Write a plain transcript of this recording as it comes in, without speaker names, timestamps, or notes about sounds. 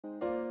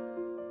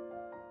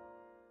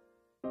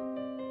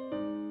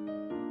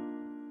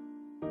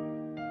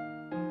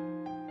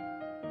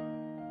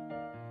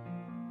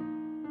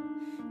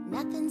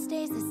Nothing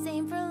stays the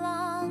same for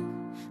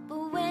long,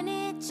 but when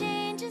it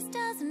changes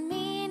doesn't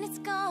mean it's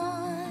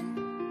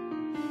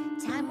gone.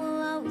 Time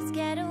will always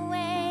get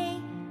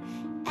away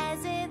as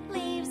it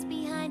leaves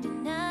behind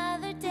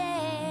another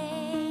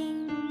day.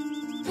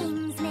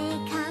 Things may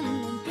come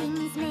and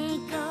things may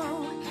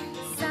go.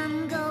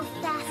 Some go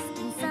fast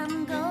and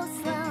some go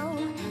slow.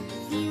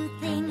 Few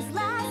things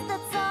last,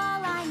 that's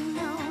all I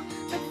know.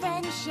 But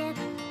friendship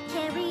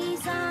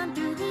carries on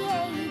through the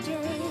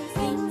ages.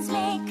 Things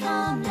may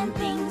come and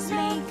things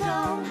may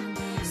go.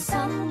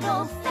 Some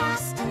go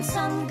fast and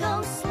some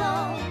go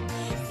slow.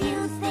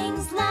 Few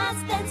things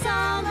last, that's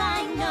all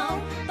I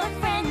know. But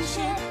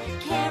friendship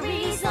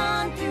carries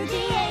on through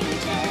the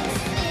ages.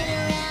 Been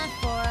around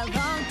for a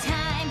long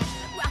time,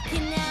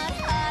 rocking out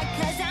hard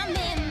 'cause I'm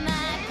in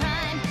my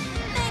prime.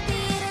 Maybe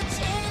it'll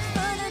change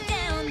further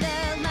down the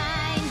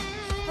line,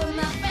 but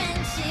my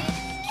friendship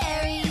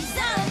carries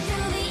on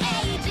through the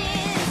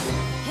ages.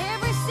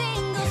 Every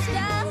single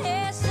style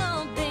has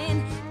something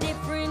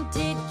different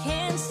it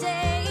can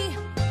say.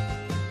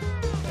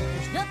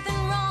 There's nothing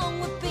wrong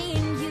with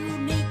being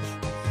unique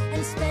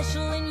and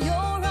special in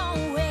your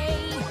own way.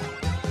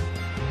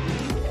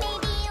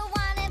 Maybe you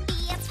wanna be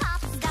a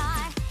top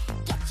star,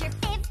 get your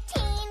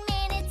 15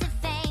 minutes of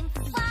fame.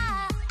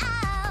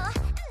 Whoa,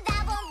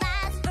 that won't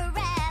last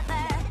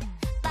forever,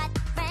 but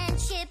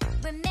friendship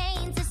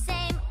remains the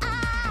same.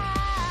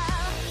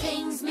 Oh,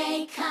 things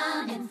may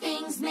come and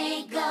things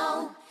may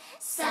go.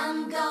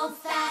 Some go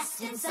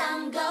fast and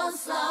some go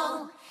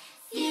slow.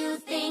 Few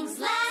things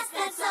last,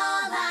 that's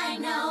all I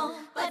know.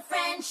 But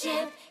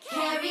friendship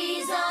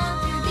carries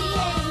on.